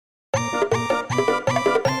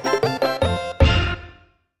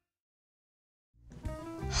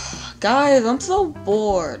Guys, I'm so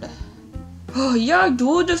bored. Oh yeah,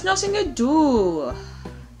 dude, there's nothing to do.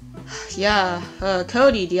 Yeah,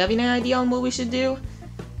 Cody, do you have any idea on what we should do?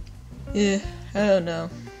 Yeah, I don't know.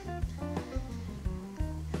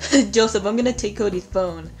 Joseph, I'm gonna take Cody's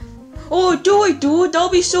phone. Oh, do it, dude, that'll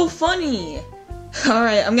be so funny.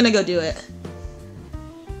 Alright, I'm gonna go do it.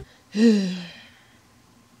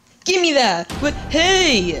 Give me that! But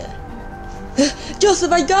hey!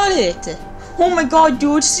 Joseph, I got it! Oh my god,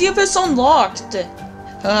 dude, see if it's unlocked!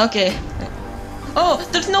 Okay. Oh,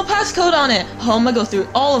 there's no passcode on it! Oh, I'm gonna go through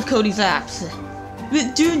all of Cody's apps.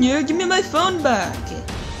 But Junior, give me my phone back!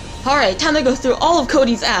 Alright, time to go through all of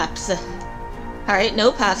Cody's apps. Alright,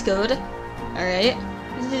 no passcode. Alright.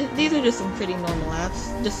 These are just some pretty normal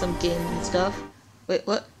apps. Just some games and stuff. Wait,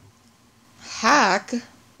 what? Hack?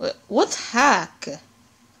 What's hack?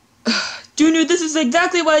 Junior, this is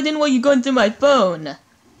exactly why I didn't want you going through my phone.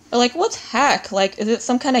 Like, what's hack? Like, is it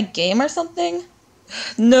some kind of game or something?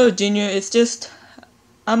 No, Junior, it's just...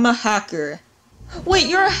 I'm a hacker. Wait,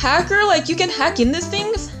 you're a hacker? Like, you can hack into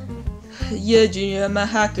things? Yeah, Junior, I'm a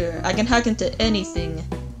hacker. I can hack into anything.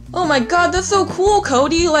 Oh my god, that's so cool,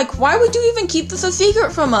 Cody! Like, why would you even keep this a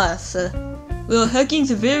secret from us? Well,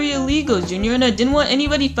 hacking's very illegal, Junior, and I didn't want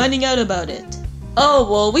anybody finding out about it. Oh,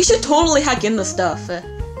 well, we should totally hack into stuff.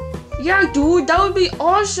 Yeah, dude, that would be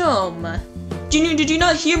awesome! Junior, did you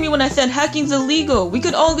not hear me when I said hacking's illegal? We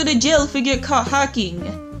could all go to jail if we get caught hacking.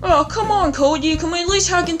 Oh, come on, Cody, can we at least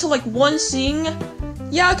hack into, like, one thing?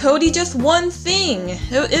 Yeah, Cody, just one thing.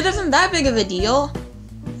 It isn't that big of a deal.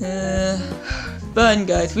 Fine,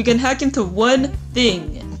 guys, we can hack into one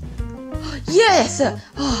thing. Yes!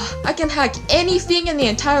 Oh, I can hack anything in the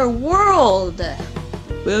entire world!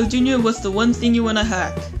 Well, Junior, what's the one thing you wanna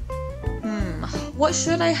hack? What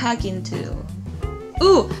should I hack into?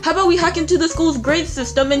 Ooh, how about we hack into the school's grade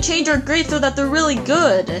system and change our grades so that they're really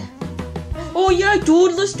good? Oh yeah,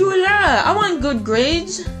 dude, let's do that! I want good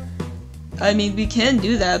grades! I mean, we can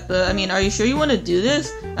do that, but I mean, are you sure you want to do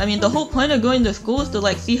this? I mean, the whole point of going to school is to,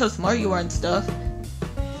 like, see how smart you are and stuff.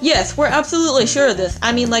 Yes, we're absolutely sure of this.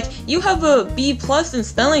 I mean, like, you have a B+ in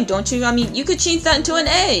spelling, don't you? I mean, you could change that into an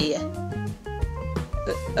A!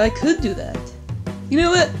 I could do that. You know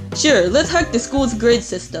what? Sure, let's hack the school's grade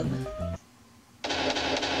system.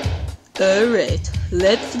 Alright,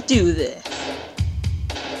 let's do this.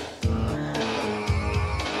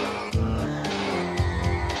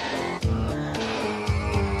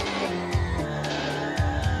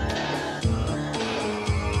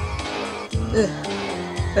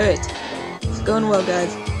 Alright, it's going well,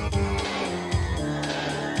 guys.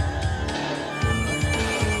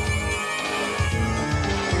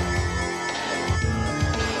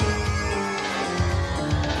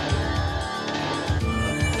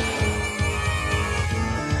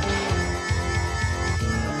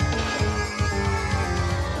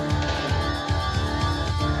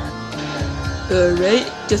 Alright,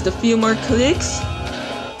 just a few more clicks.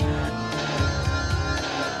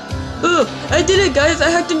 Oh, I did it, guys! I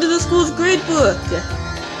hacked into the school's grade book!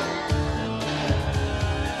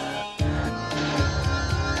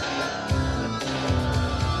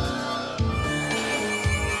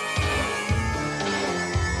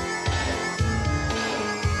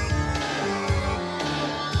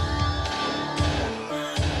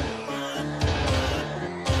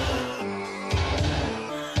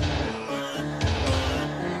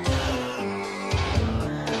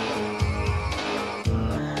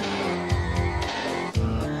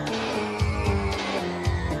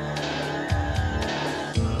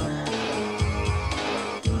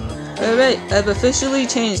 Alright, I've officially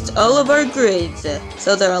changed all of our grades,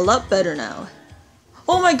 so they're a lot better now.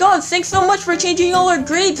 Oh my god, thanks so much for changing all our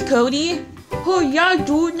grades, Cody! Oh yeah,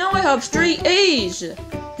 dude, now I have straight A's!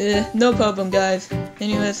 No problem, guys.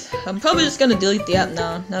 Anyways, I'm probably just gonna delete the app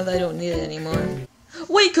now that I don't need it anymore.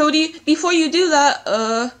 Wait, Cody, before you do that,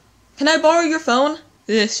 can I borrow your phone?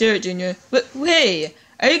 Sure, Junior. But hey,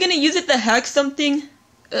 are you gonna use it to hack something?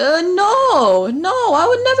 No, I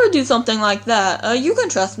would never do something like that. You can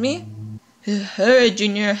trust me. Alright,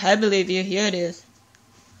 Junior, I believe you. Here it is.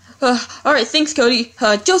 Alright, thanks, Cody.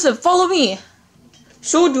 Joseph, follow me!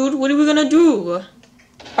 So, dude, what are we gonna do?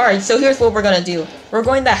 Alright, so here's what we're gonna do. We're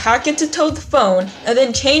going to hack into Toad's phone, and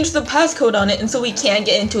then change the passcode on it until we can't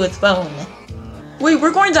get into his phone. Wait,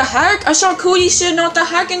 we're going to hack? I saw Cody said not to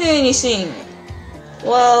hack into anything!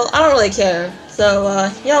 Well, I don't really care.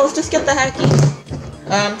 So, yeah, let's just get the hacking.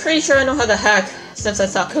 I'm pretty sure I know how to hack since I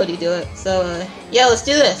saw Cody do it. So, yeah, let's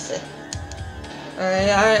do this.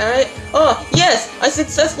 Alright. Oh, yes! I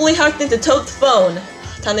successfully hacked into Toad's phone.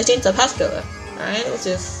 Time to change the passcode. Alright, let's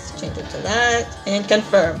just change it to that and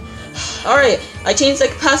confirm. Alright, I changed the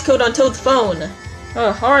passcode on Toad's phone.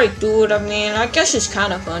 Alright, dude, I mean, I guess it's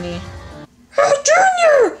kinda funny.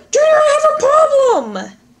 Junior! Junior, I have a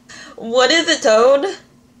problem! What is it, Toad? It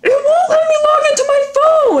won't let me log into my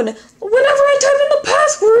phone! Whenever I type in the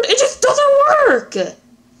password, it just doesn't work!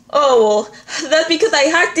 Oh, well, that's because I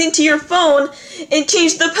hacked into your phone and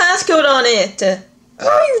changed the passcode on it!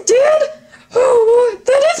 Oh, you did? Oh, well,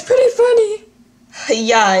 that is pretty funny.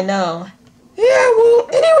 Yeah, I know. Yeah, well,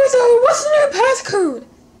 anyways, what's the new passcode?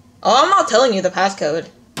 Oh, I'm not telling you the passcode.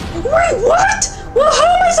 Wait, what? Well, how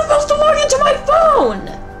am I supposed to log into my phone?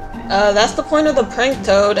 That's the point of the prank,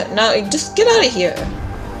 Toad. Now, just get out of here.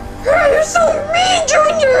 You're so mean,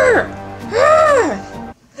 Junior!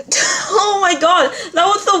 Oh my god, that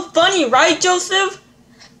was so funny, right, Joseph?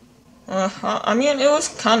 I mean, it was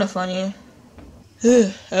kind of funny.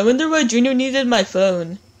 I wonder why Junior needed my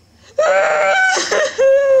phone.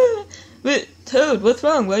 Wait, Toad, what's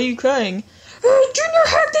wrong? Why are you crying? Junior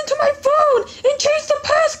hacked into my phone and changed the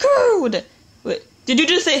passcode! Wait, did you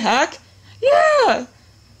just say hack? Yeah!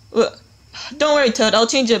 Well, don't worry, Toad, I'll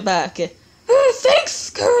change it back. Thanks,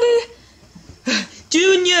 Cody!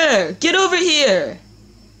 Junior, get over here!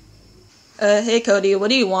 Hey, Cody, what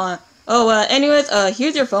do you want? Oh, anyways,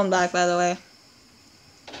 here's your phone back, by the way.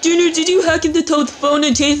 Junior, did you hack into Toad's phone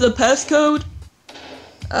and change the passcode?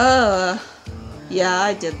 Yeah,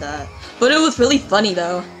 I did that. But it was really funny,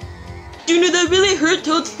 though. Junior, that really hurt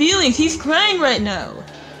Toad's feelings. He's crying right now.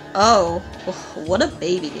 Oh, what a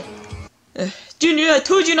baby. Junior, I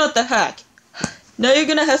told you not to hack. Now you're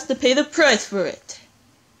gonna have to pay the price for it.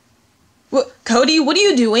 What, Cody, what are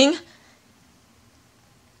you doing?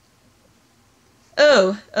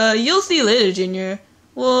 Oh, you'll see later, Junior.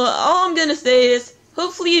 Well, all I'm gonna say is,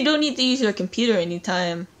 hopefully you don't need to use your computer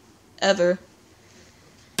anytime. Ever.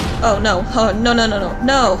 Oh, no. Oh, no.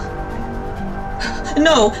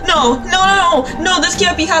 No, this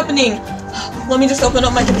can't be happening. Let me just open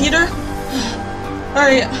up my computer.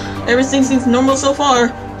 Alright, everything seems normal so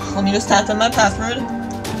far. Let me just type in my password.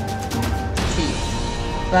 Let's see.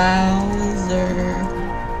 Bowser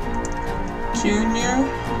Junior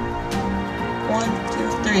 1, 2,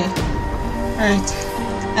 3. Alright,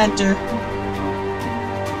 enter.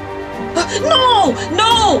 No,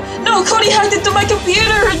 Cody hacked into my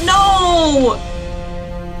computer. No,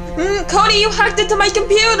 Cody, you hacked into my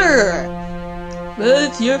computer. Well,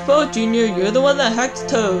 it's your fault, Junior. You're the one that hacked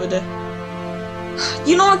Toad.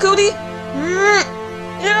 You know what, Cody?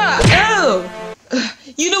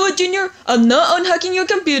 You know what, Junior? I'm not unhacking your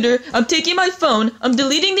computer. I'm taking my phone, I'm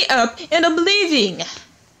deleting the app, and I'm leaving.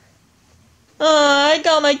 I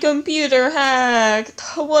got my computer hacked.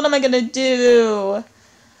 What am I gonna do?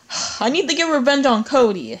 I need to get revenge on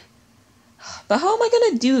Cody. But how am I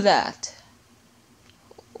gonna do that?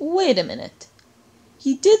 Wait a minute.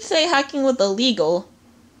 He did say hacking was illegal.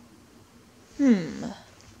 I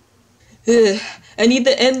need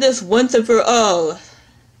to end this once and for all.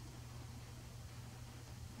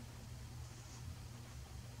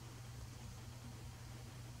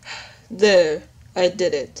 There, I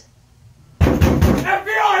did it.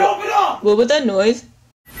 FBI, open up! What was that noise?